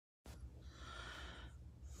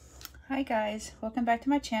Hi guys, welcome back to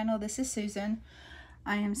my channel. This is Susan.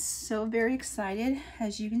 I am so very excited.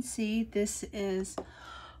 As you can see, this is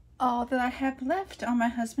all that I have left on my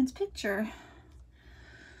husband's picture.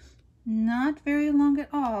 Not very long at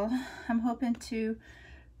all. I'm hoping to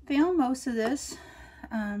film most of this.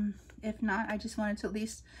 If not, I just wanted to at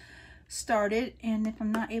least start it, and if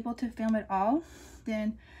I'm not able to film it all,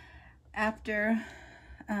 then after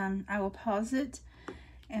I will pause it,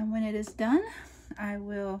 and when it is done, I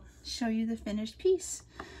will show you the finished piece.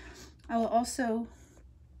 I will also,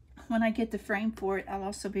 when I get the frame for it, I'll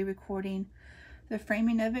also be recording the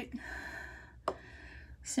framing of it,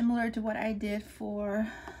 similar to what I did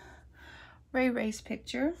for Ray Ray's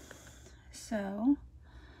picture. So,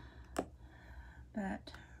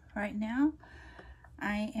 but right now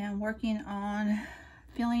I am working on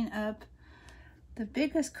filling up the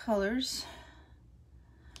biggest colors,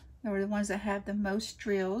 or the ones that have the most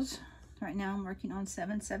drills. Right now I'm working on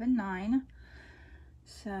 779.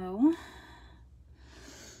 So,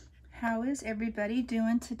 how is everybody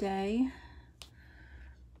doing today?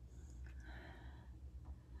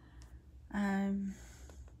 I'm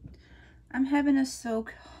having a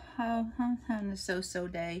I'm having a so-so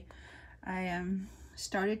day. I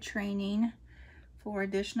started training for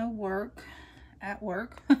additional work at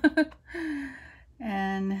work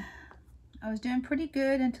and I was doing pretty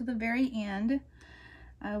good until the very end.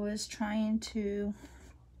 I was trying to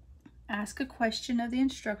ask a question of the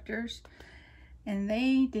instructors, and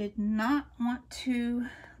they did not want to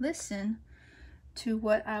listen to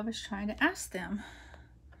what I was trying to ask them.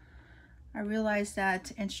 I realized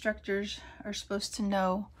that instructors are supposed to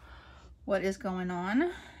know what is going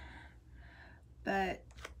on, but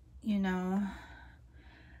you know,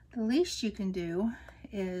 the least you can do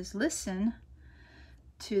is listen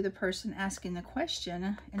to the person asking the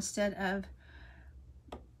question instead of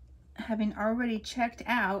having already checked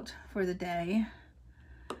out for the day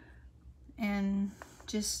and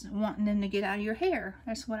just wanting them to get out of your hair.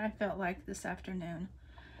 That's what I felt like this afternoon.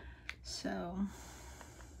 So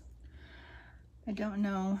I don't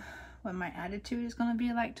know what my attitude is going to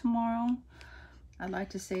be like tomorrow. I'd like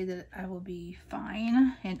to say that I will be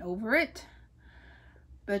fine and over it,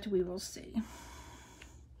 but we will see.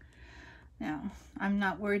 Now, I'm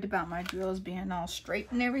not worried about my drills being all straight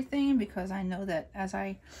and everything, because I know that as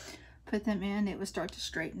I put them in, it would start to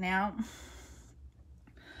straighten out.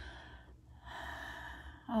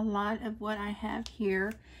 A lot of what I have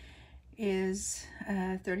here is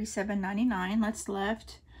 $37.99 that's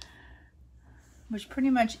left, which pretty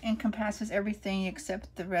much encompasses everything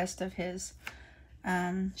except the rest of his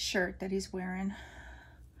shirt that he's wearing,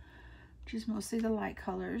 which is mostly the light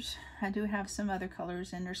colors. I do have some other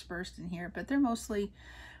colors interspersed in here, but they're mostly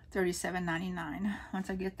 $37.99. Once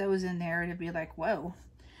I get those in there, it'll be like, whoa,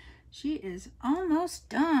 she is almost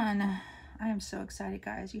done. I am so excited,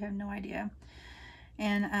 guys. You have no idea.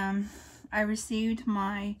 And I received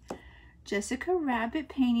my Jessica Rabbit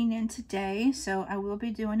painting in today, so I will be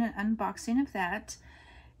doing an unboxing of that.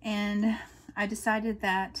 And I decided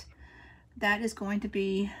that that is going to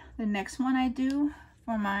be the next one I do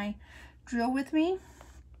for my drill with me.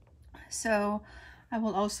 So I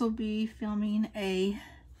will also be filming a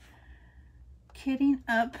kitting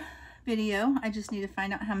up video. I just need to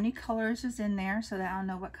find out how many colors is in there so that I'll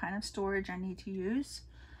know what kind of storage I need to use.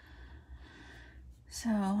 So,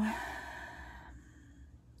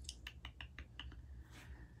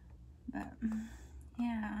 but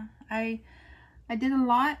yeah, I did a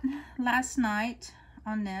lot last night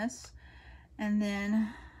on this, and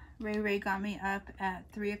then Ray Ray got me up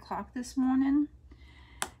at 3 o'clock this morning,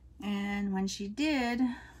 and when she did,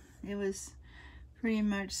 it was pretty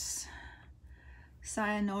much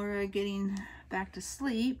sayonara getting back to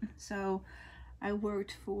sleep. So I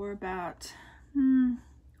worked for about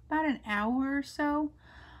an hour or so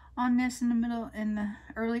on this in the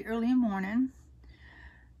early morning,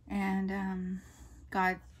 and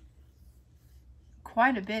got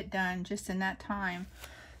quite a bit done just in that time.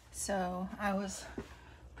 So I was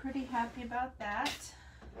pretty happy about that.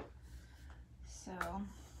 So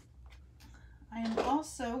I am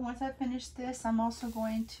also, once I finish this, I'm also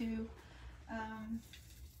going to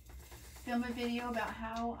film a video about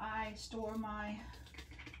how I store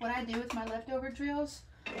what I do with my leftover drills,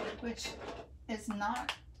 which is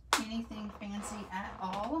not anything fancy at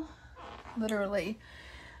all. Literally,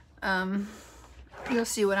 you'll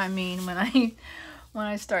see what I mean when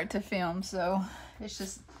I start to film. So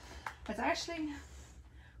it's actually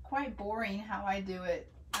quite boring how I do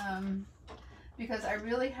it, because I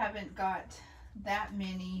really haven't got that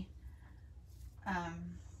many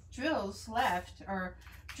drills left, or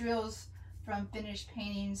drills from finished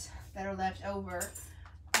paintings that are left over.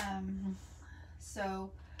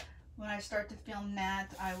 So when I start to film that,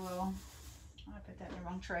 I put that in the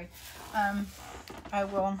wrong tray. I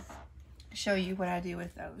will show you what I do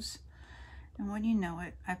with those. And when you know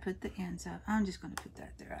it, I put the ends up. I'm just going to put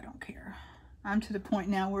that there. I don't care. I'm to the point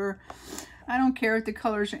now where I don't care if the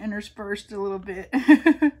colors are interspersed a little bit.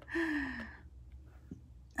 I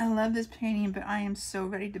love this painting, but I am so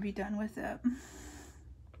ready to be done with it.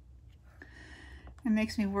 It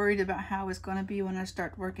makes me worried about how it's going to be when I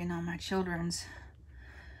start working on my children's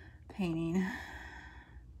painting.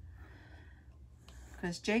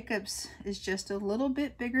 Because Jacob's is just a little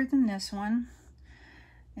bit bigger than this one.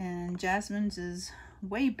 And Jasmine's is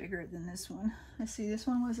way bigger than this one. Let's see, this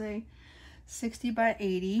one was a 60 by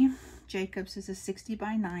 80. Jacob's is a 60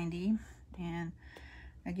 by 90. And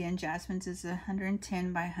again, Jasmine's is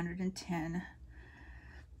 110 by 110.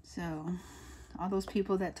 So all those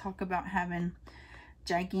people that talk about having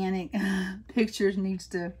gigantic pictures needs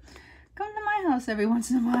to come to my house every once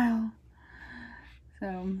in a while.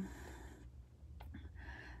 So,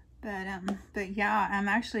 but yeah, I'm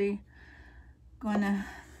actually gonna.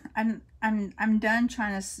 I'm done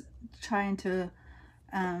trying to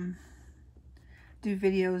do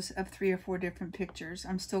videos of 3 or 4 different pictures.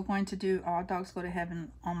 I'm still going to do All Dogs Go to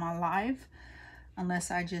Heaven on my live,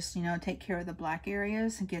 unless I just, you know, take care of the black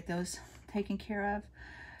areas and get those taken care of.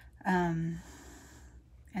 And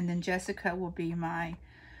then Jessica will be my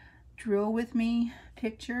drill with me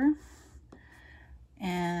picture.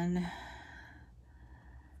 And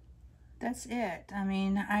that's it. I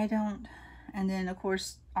mean, I don't, and then of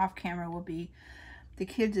course off camera will be the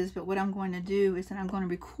kids', but what I'm going to do is that I'm going to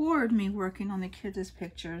record me working on the kids'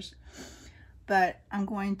 pictures, but I'm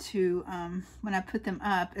going to, when I put them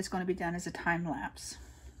up, it's going to be done as a time lapse.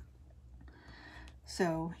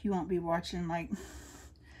 So you won't be watching like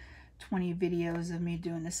 20 videos of me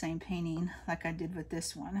doing the same painting like I did with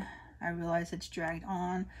this one. I realize it's dragged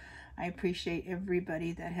on. I appreciate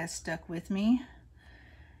everybody that has stuck with me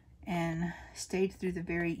and stayed through the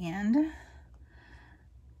very end.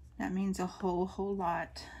 That means a whole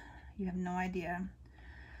lot. You have no idea.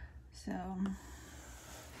 So,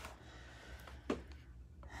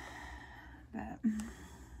 but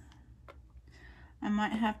I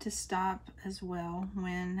might have to stop as well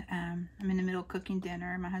when I'm in the middle of cooking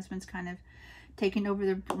dinner. My husband's kind of taking over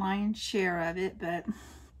the lion's share of it, but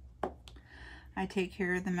I take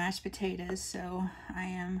care of the mashed potatoes. So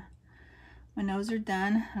when those are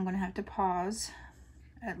done, I'm going to have to pause,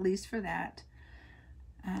 at least for that.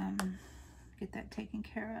 Get that taken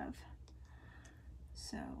care of.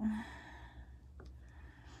 So,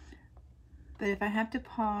 but if I have to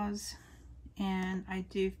pause and I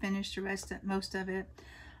do finish the most of it,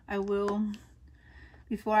 I will,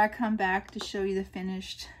 before I come back to show you the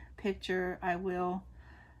finished picture, I will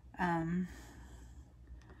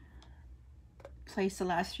place the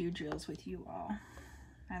last few drills with you all.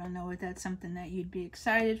 I don't know if that's something that you'd be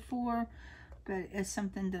excited for, but it's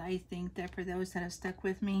something that I think that for those that have stuck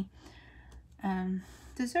with me,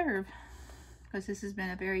 deserve, because this has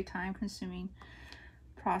been a very time-consuming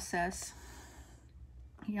process.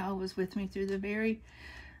 Y'all was with me through the very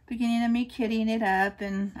beginning of me kittying it up,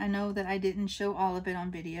 and I know that I didn't show all of it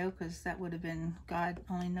on video, because that would have been, God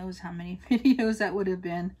only knows how many videos that would have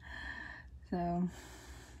been. So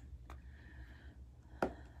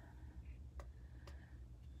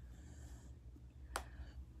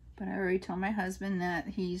but I already told my husband that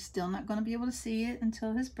he's still not going to be able to see it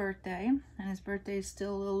until his birthday. And his birthday is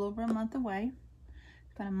still a little over a month away.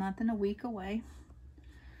 About a month and a week away.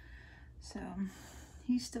 So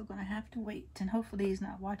he's still going to have to wait. And hopefully he's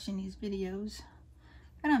not watching these videos.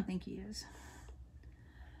 I don't think he is.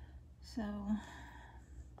 So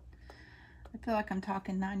I feel like I'm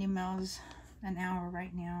talking 90 miles an hour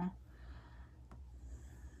right now.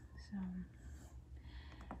 So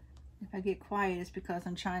if I get quiet, it's because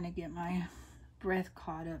I'm trying to get my breath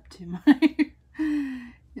caught up to my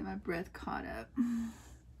get my breath caught up.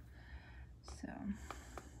 So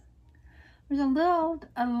there's a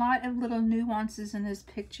lot of little nuances in this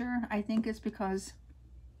picture. I think it's because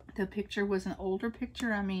the picture was an older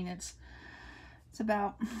picture. I mean, it's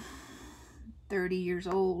about 30 years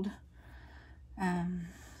old.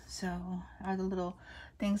 So are the little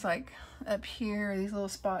things like up here, these little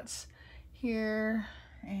spots here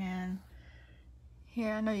and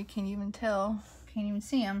here. I know you can't even tell, can't even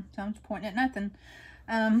see them, so I'm just pointing at nothing.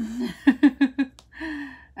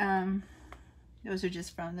 Those are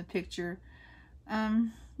just from the picture.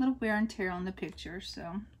 Little wear and tear on the picture,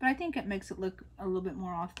 so, but I think it makes it look a little bit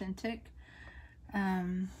more authentic.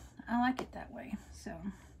 I like it that way. So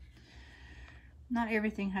not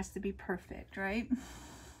everything has to be perfect, right?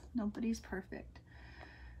 Nobody's perfect.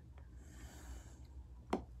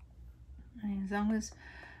 And as long as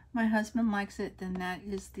my husband likes it, then that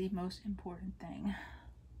is the most important thing.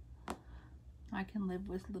 I can live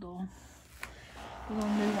with little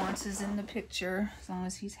nuances in the picture as long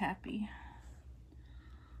as he's happy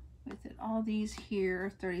with it. All these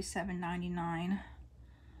here, $37.99.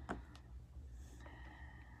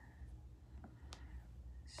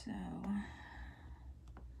 So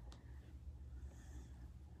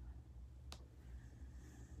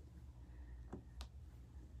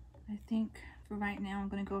I think for right now I'm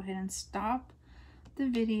going to go ahead and stop the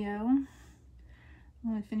video. I'm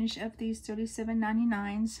going to finish up these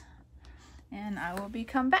 $37.99s and I will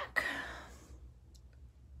come back.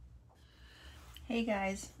 Hey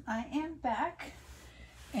guys, I am back,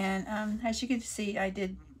 and as you can see, I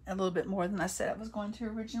did a little bit more than I said I was going to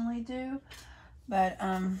originally do, but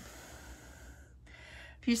a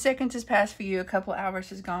few seconds has passed for you, a couple hours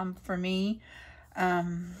has gone for me,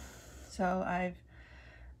 so I've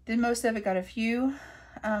did most of it, got a few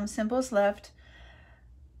symbols left,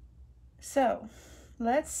 so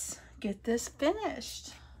let's get this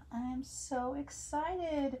finished. I am so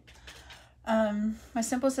excited. My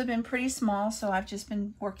symbols have been pretty small, so I've just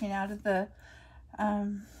been working out of the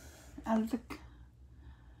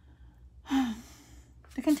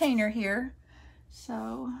the container here.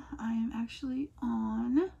 So I am actually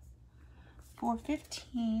on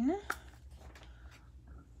 415,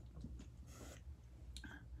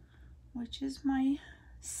 which is my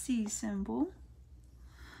C symbol.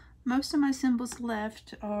 Most of my symbols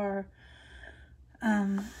left are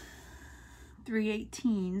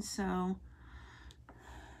 318, so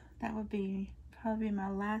that would be probably my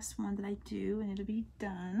last one that I do, and it'll be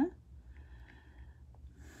done.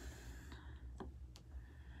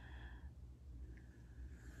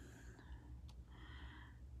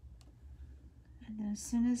 And then as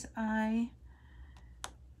soon as I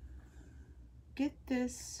get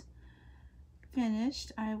this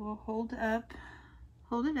finished, I will hold it up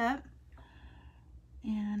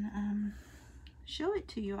and show it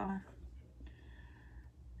to you all.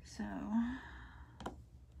 So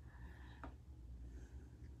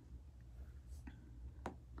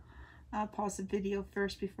I'll pause the video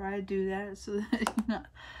first before I do that, so that you're not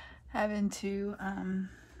having to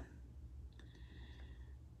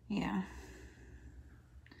yeah,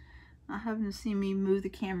 not having to see me move the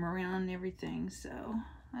camera around and everything, so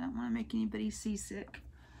I don't want to make anybody seasick.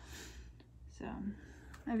 So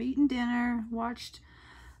I've eaten dinner, watched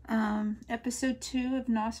episode 2 of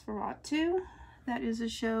Nosferatu. That is a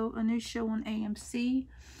new show on AMC.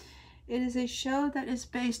 It is a show that is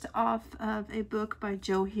based off of a book by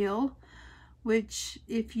Joe Hill, which,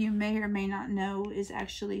 if you may or may not know, is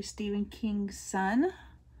actually Stephen King's son.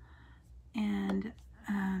 And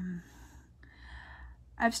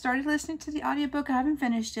I've started listening to the audiobook. I haven't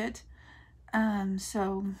finished it.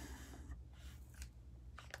 So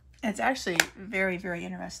it's actually very, very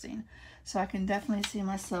interesting. So I can definitely see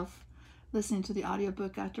myself listening to the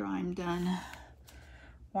audiobook after I'm done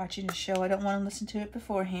watching the show. I don't want to listen to it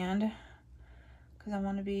beforehand because I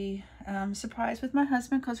want to be surprised with my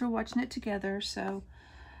husband because we're watching it together. So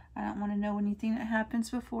I don't want to know anything that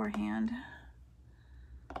happens beforehand.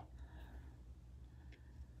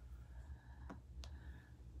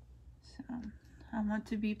 So I want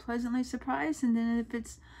to be pleasantly surprised, and then if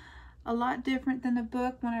it's a lot different than the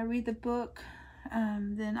book, when I read the book,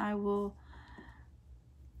 then I don't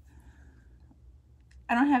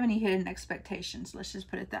have any hidden expectations, let's just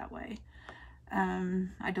put it that way.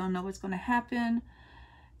 I don't know what's going to happen.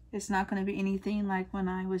 It's not going to be anything like when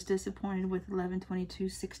I was disappointed with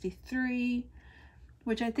 11/22/63,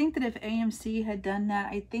 which I think that if AMC had done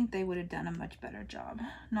that, I think they would have done a much better job.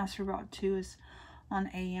 Nosferatu is on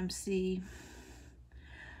AMC,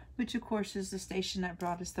 which of course is the station that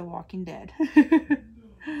brought us The Walking Dead.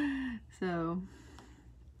 So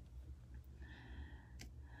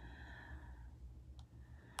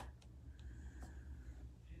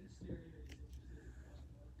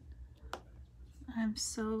I'm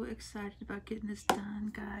so excited about getting this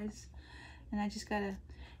done, guys. And I just gotta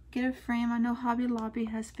get a frame. I know Hobby Lobby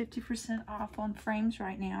has 50% off on frames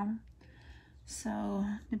right now. So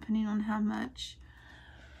depending on how much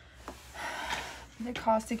it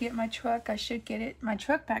costs to get my truck, I should get my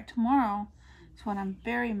truck back tomorrow. That's what I'm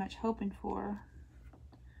very much hoping for.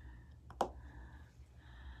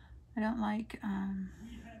 I don't like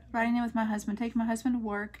riding in with my husband, taking my husband to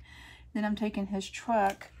work, then I'm taking his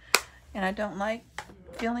truck. And I don't like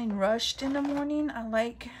feeling rushed in the morning. I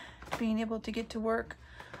like being able to get to work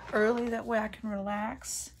early. That way I can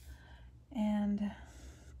relax and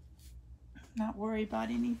not worry about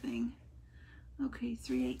anything. Okay,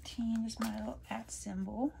 318 is my little @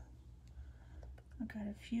 symbol. I got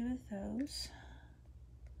a few of those.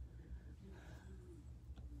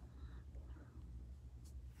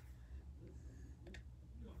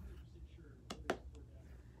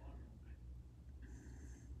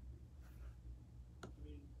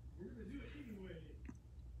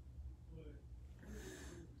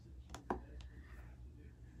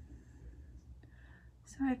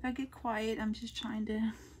 Sorry if I get quiet, I'm just trying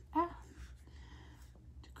to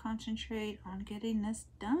concentrate on getting this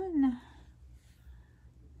done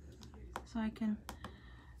so I can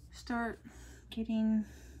start getting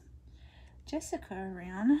Jessica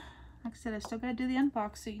around. Like I said, I still gotta do the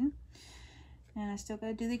unboxing and I still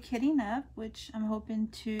gotta do the kitting up, which I'm hoping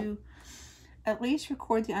to at least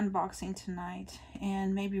record the unboxing tonight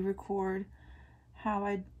and maybe record how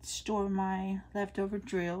I store my leftover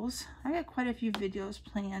drills. I got quite a few videos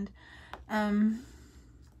planned.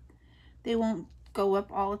 They won't go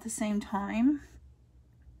up all at the same time,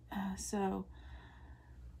 so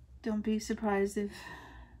don't be surprised if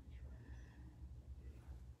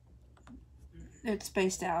it's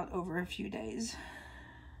spaced out over a few days.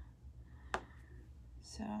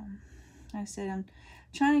 So like I said, I'm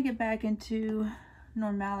trying to get back into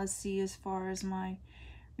normalcy as far as my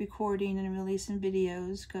recording and releasing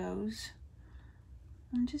videos goes.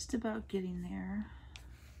 I'm just about getting there.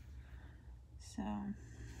 So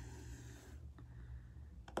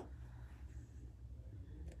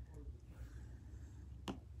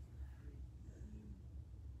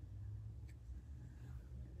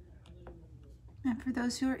and for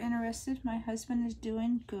those who are interested, my husband is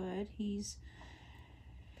doing good. He's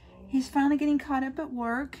finally getting caught up at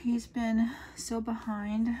work. He's been so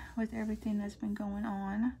behind with everything that's been going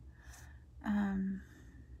on.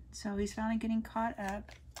 So he's finally getting caught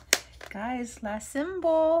up. Guys, last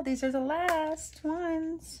symbol. These are the last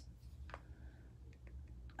ones.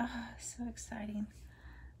 Oh, so exciting.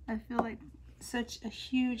 I feel like such a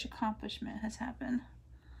huge accomplishment has happened.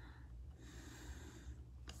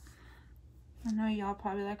 I know y'all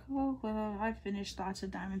probably like, oh, well, I finished lots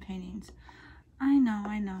of diamond paintings. I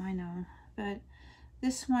know. But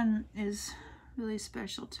this one is really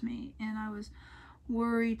special to me. And I was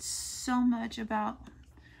worried so much about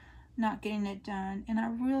not getting it done. And I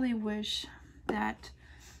really wish that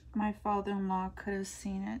my father-in-law could have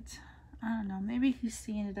seen it. I don't know, maybe he's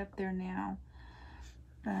seeing it up there now.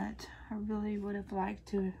 But I really would have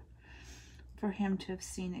liked for him to have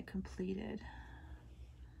seen it completed.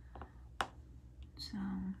 So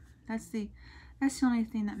that's the only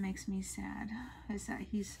thing that makes me sad, is that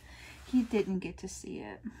he didn't get to see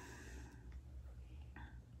it.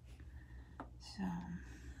 So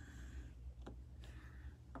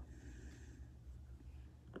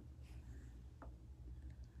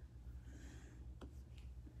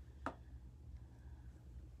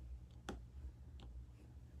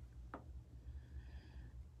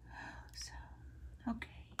okay.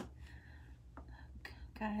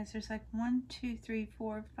 Guys, there's like 1, 2, 3,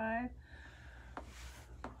 4, 5,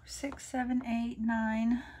 6, 7, 8,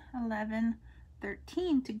 9, 11,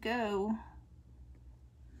 13 to go.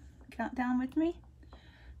 Count down with me.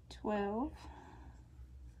 12,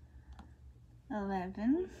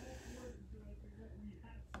 11,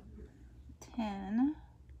 10,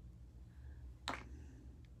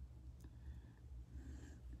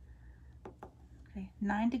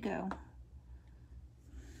 9 to go.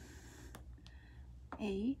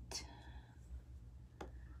 8,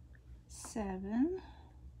 7,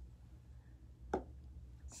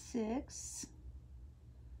 6,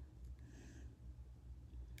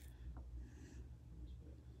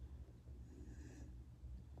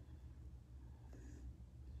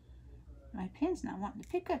 5 pen's not wanting to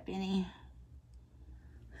pick up any.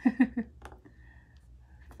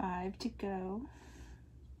 5 to go.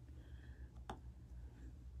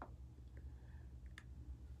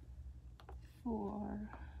 4,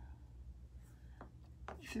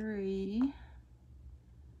 3,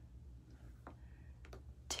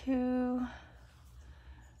 2,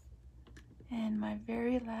 and my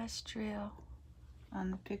very last drill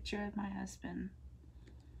on the picture of my husband.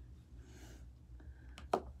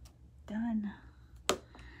 Done.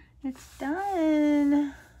 It's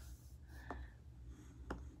done.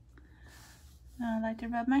 Now I like to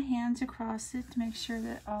rub my hands across it to make sure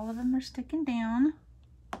that all of them are sticking down.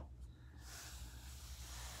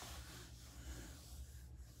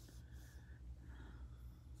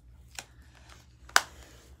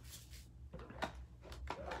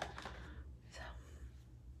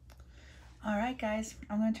 Alright guys,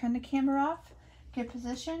 I'm going to turn the camera off, get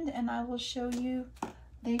positioned, and I will show you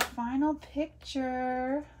the final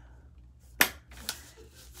picture.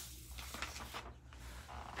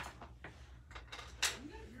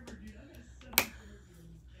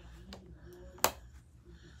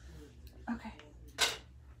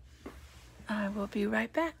 will be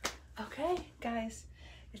right back. Okay, guys,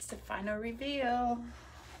 it's the final reveal.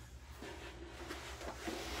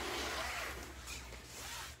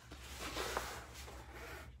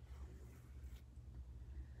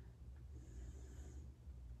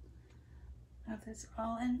 Now that's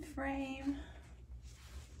all in frame.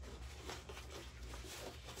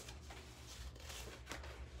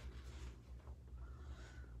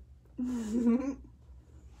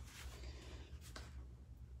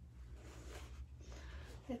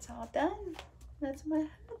 It's all done. That's my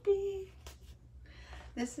hubby.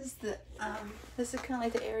 This is the this is kind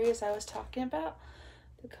of like the areas I was talking about.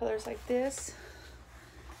 The colors like this.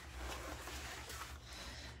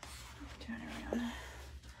 Turn around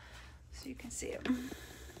so you can see it.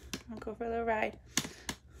 I'll go for the ride.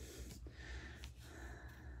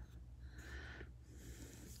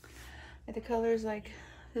 And the colors like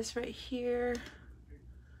this right here.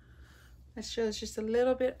 That shows just a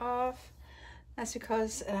little bit off. That's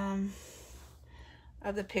because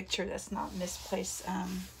of the picture. That's not misplaced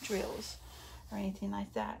drills or anything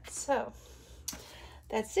like that. So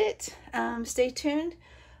that's it. Stay tuned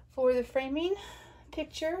for the framing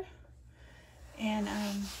picture, and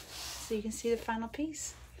so you can see the final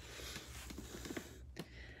piece.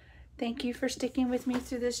 Thank you for sticking with me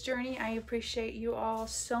through this journey. I appreciate you all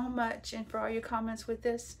so much, and for all your comments with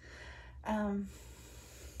this.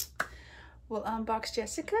 We'll unbox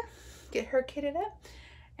Jessica, get her kitted up,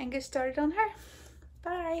 and get started on her.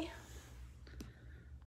 Bye.